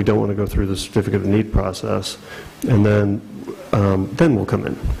 and we don't want to go through the certificate of need process, and then we'll come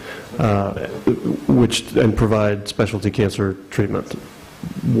in, and provide specialty cancer treatment.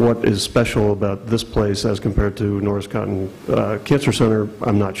 What is special about this place as compared to Norris Cotton Cancer Center,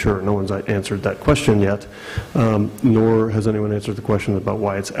 I'm not sure. No one's answered that question yet, nor has anyone answered the question about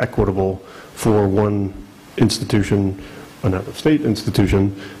why it's equitable for one institution, an out-of-state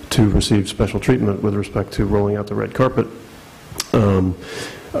institution, to receive special treatment with respect to rolling out the red carpet.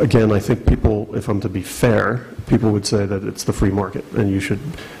 Again, I think people, if I'm to be fair, people would say that it's the free market, and you should,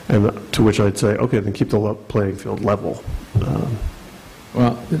 and to which I'd say, okay, then keep the playing field level.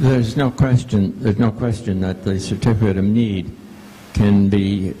 Well, there's no question that the certificate of need can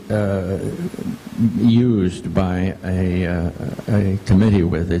be used by a committee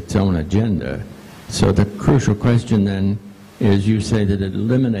with its own agenda. So the crucial question then is, you say that it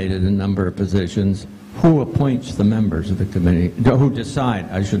eliminated a number of positions. Who appoints the members of the committee? Who decide,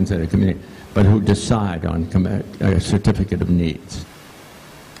 I shouldn't say the committee, but who decide on a certificate of needs?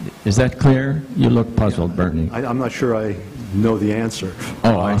 Is that clear? You look puzzled, Bernie. I'm not sure I know the answer.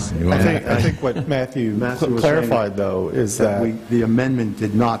 Oh, I see. Well, I think what Matthew clarified, though, is that the amendment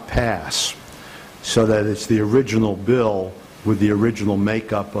did not pass, so that it's the original bill with the original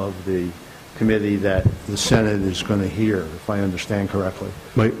makeup of the committee that the Senate is going to hear, if I understand correctly.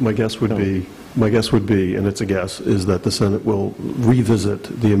 My guess would be, and it's a guess, is that the Senate will revisit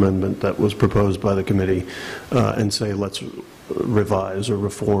the amendment that was proposed by the committee and say, let's revise or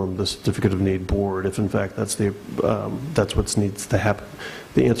reform the certificate of need board, if in fact that's what needs to happen.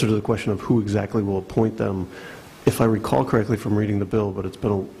 The answer to the question of who exactly will appoint them, if I recall correctly from reading the bill, but it's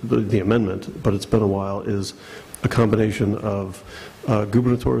been the amendment, but it's been a while, is a combination of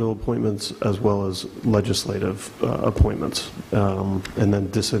gubernatorial appointments as well as legislative appointments, and then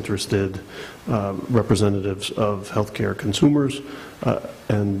disinterested representatives of healthcare consumers,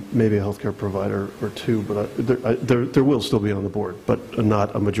 and maybe a healthcare provider or two, but there will still be on the board, but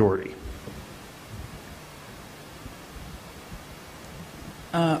not a majority.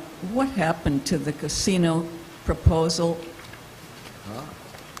 What happened to the casino proposal?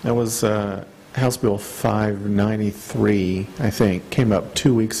 That was House Bill 593, I think, came up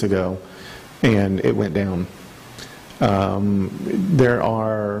 2 weeks ago, and it went down.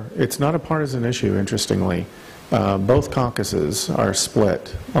 It's not a partisan issue, interestingly. Both caucuses are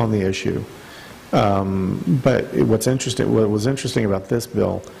split on the issue. But what was interesting about this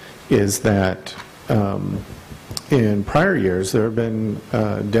bill is that in prior years, there have been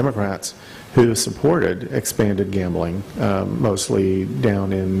Democrats who supported expanded gambling, mostly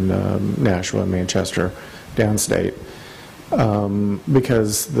down in Nashua and Manchester, downstate,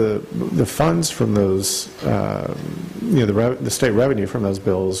 because the funds from those, the state revenue from those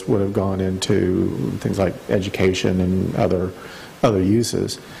bills would have gone into things like education and other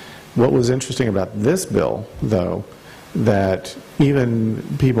uses. What was interesting about this bill, though, that even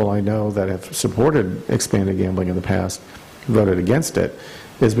people I know that have supported expanded gambling in the past voted against it,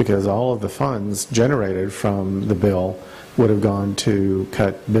 is because all of the funds generated from the bill would have gone to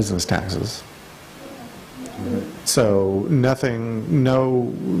cut business taxes. So nothing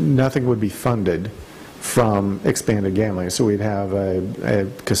would be funded from expanded gambling. So we'd have a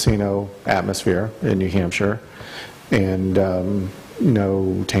casino atmosphere in New Hampshire and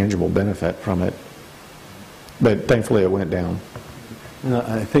no tangible benefit from it. But thankfully it went down.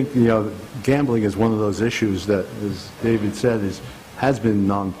 I think, gambling is one of those issues that, as David said, has been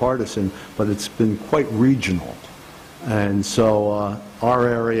nonpartisan, but it's been quite regional. And so our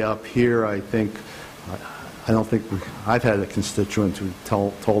area up here, I don't think I've had a constituent who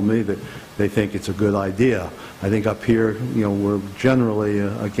told me that they think it's a good idea. I think up here, we're generally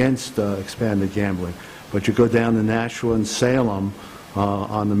against expanded gambling. But you go down to Nashua and Salem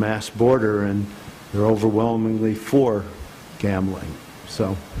on the Mass border, and they're overwhelmingly for gambling.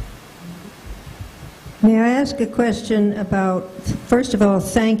 So. May I ask a question about, first of all,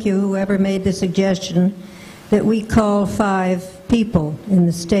 thank you, whoever made the suggestion that we call 5 people in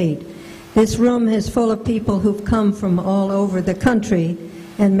the state. This room is full of people who've come from all over the country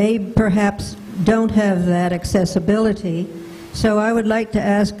and perhaps don't have that accessibility. So I would like to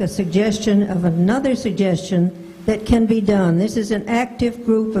ask a suggestion of another suggestion that can be done. This is an active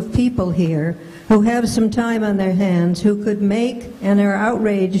group of people here who have some time on their hands, who could make and are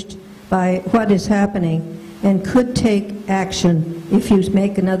outraged by what is happening and could take action if you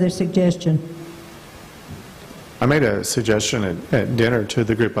make another suggestion. I made a suggestion at dinner to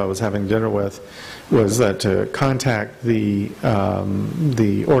the group I was having dinner with, was that to contact the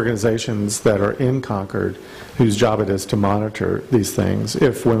organizations that are in Concord, whose job it is to monitor these things.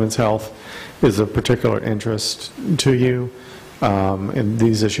 If women's health is of particular interest to you, and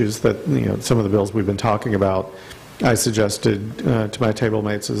these issues that, some of the bills we've been talking about, I suggested to my table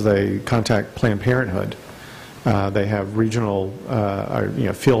mates as they contact Planned Parenthood. They have regional,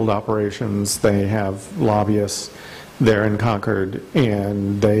 field operations. They have lobbyists there in Concord,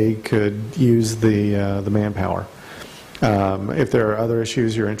 and they could use the manpower. If there are other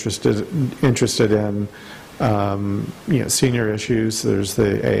issues you're interested in, senior issues, there's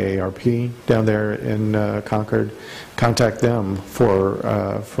the AARP down there in Concord. Contact them for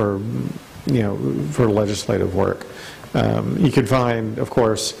legislative work. You can find, of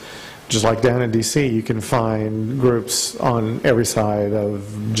course, just like down in D.C., you can find groups on every side of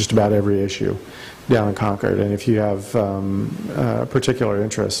just about every issue down in Concord. And if you have a particular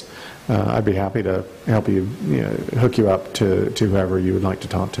interest, I'd be happy to help you, hook you up to whoever you would like to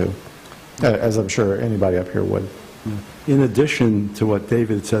talk to, as I'm sure anybody up here would. In addition to what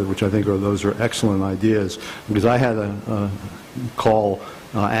David said, which I think those are excellent ideas, because I had a call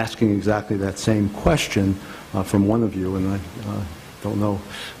asking exactly that same question from one of you, and I don't know.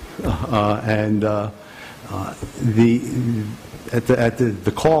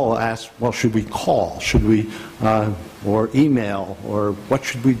 The call asked, well, should we call? Should we, or email, or what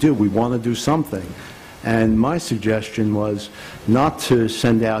should we do? We want to do something. And my suggestion was not to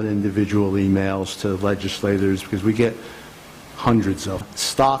send out individual emails to legislators, because we get hundreds of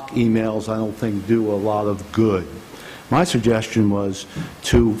stock emails. I don't think do a lot of good. My suggestion was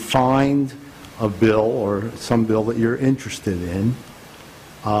to find a bill or some bill that you're interested in,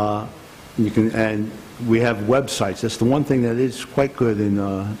 and we have websites. That's the one thing that is quite good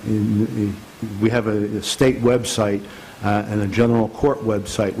we have a state website and a general court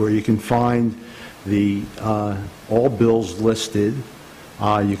website where you can find the all bills listed.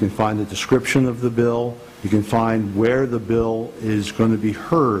 You can find the description of the bill. You can find where the bill is going to be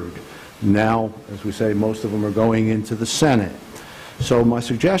heard. Now, as we say, most of them are going into the Senate. So my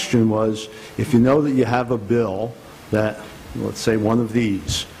suggestion was, if you know that you have a bill that, let's say one of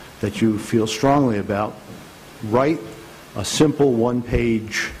these, that you feel strongly about, write a simple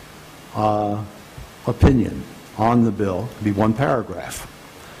one-page opinion on the bill. It could be one paragraph.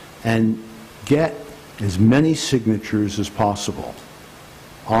 And get as many signatures as possible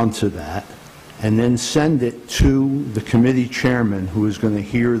onto that, and then send it to the committee chairman who is going to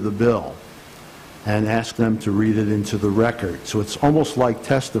hear the bill and ask them to read it into the record. So it's almost like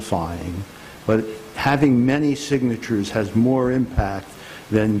testifying, but having many signatures has more impact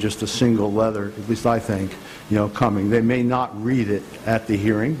than just a single letter, at least I think, coming. They may not read it at the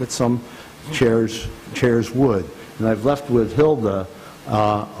hearing, but some chairs would. And I've left with Hilda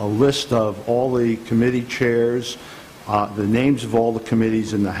a list of all the committee chairs, the names of all the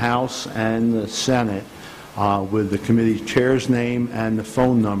committees in the House and the Senate, with the committee chair's name and the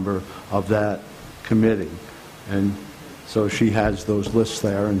phone number of that committee. And so she has those lists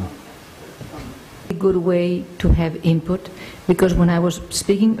there. And a good way to have input, because when I was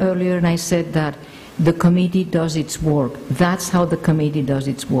speaking earlier and I said that the committee does its work, that's how the committee does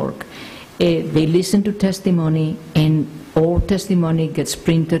its work. They listen to testimony, and all testimony gets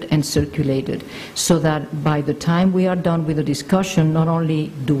printed and circulated, so that by the time we are done with the discussion, not only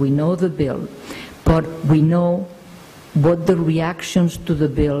do we know the bill, but we know what the reactions to the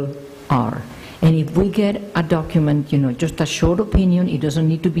bill are. And if we get a document, just a short opinion, it doesn't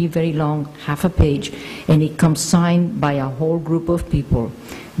need to be very long, half a page, and it comes signed by a whole group of people,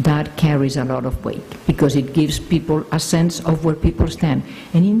 that carries a lot of weight, because it gives people a sense of where people stand.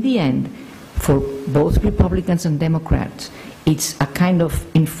 And in the end, for both Republicans and Democrats, it's a kind of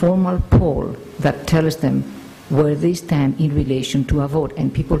informal poll that tells them where they stand in relation to a vote,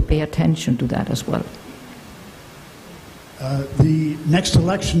 and people pay attention to that as well. The next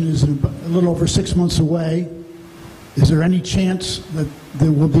election is a little over 6 months away. Is there any chance that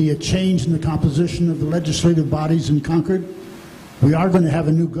there will be a change in the composition of the legislative bodies in Concord? We are going to have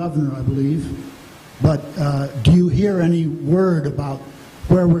a new governor, I believe, but do you hear any word about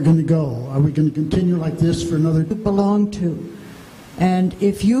where we're going to go? Are we going to continue like this for another? Belong to. And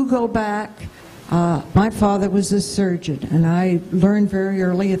if you go back, my father was a surgeon, and I learned very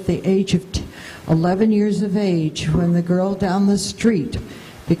early at the age of 11 years of age, when the girl down the street,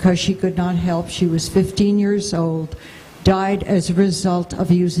 because she could not help, she was 15 years old, died as a result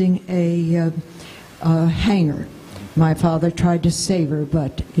of using a hanger. My father tried to save her,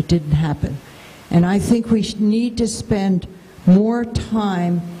 but it didn't happen. And I think we need to spend more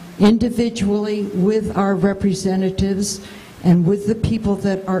time individually with our representatives and with the people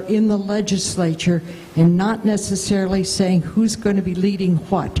that are in the legislature, and not necessarily saying who's going to be leading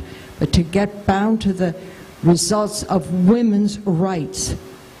what, but to get bound to the results of women's rights.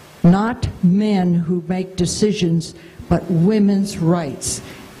 Not men who make decisions, but women's rights.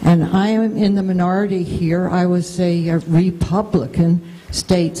 And I am in the minority here. I was a Republican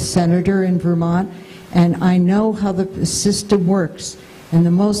state senator in Vermont, and I know how the system works. And the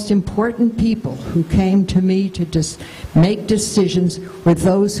most important people who came to me to just make decisions were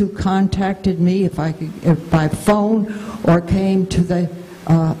those who contacted me, if by phone, or came to the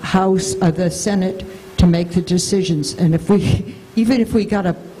House, the Senate, to make the decisions. And even if we got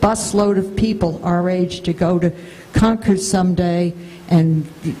a busload of people our age to go to Concord someday and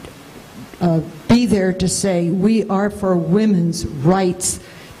be there to say we are for women's rights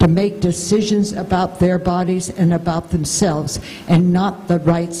to make decisions about their bodies and about themselves, and not the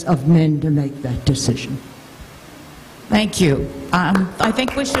rights of men to make that decision. Thank you. I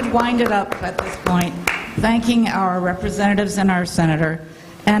think we should wind it up at this point, thanking our representatives and our senator.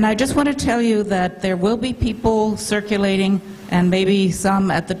 And I just want to tell you that there will be people circulating, and maybe some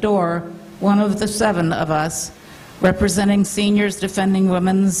at the door, one of the 7 of us, representing seniors defending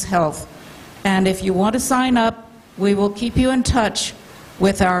women's health. And if you want to sign up, we will keep you in touch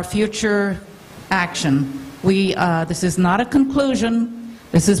with our future action. This is not a conclusion,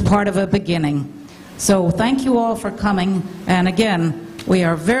 this is part of a beginning. So thank you all for coming, and again, we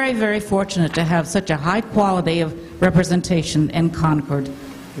are very, very fortunate to have such a high quality of representation in Concord.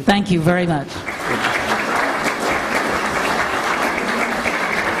 Thank you very much.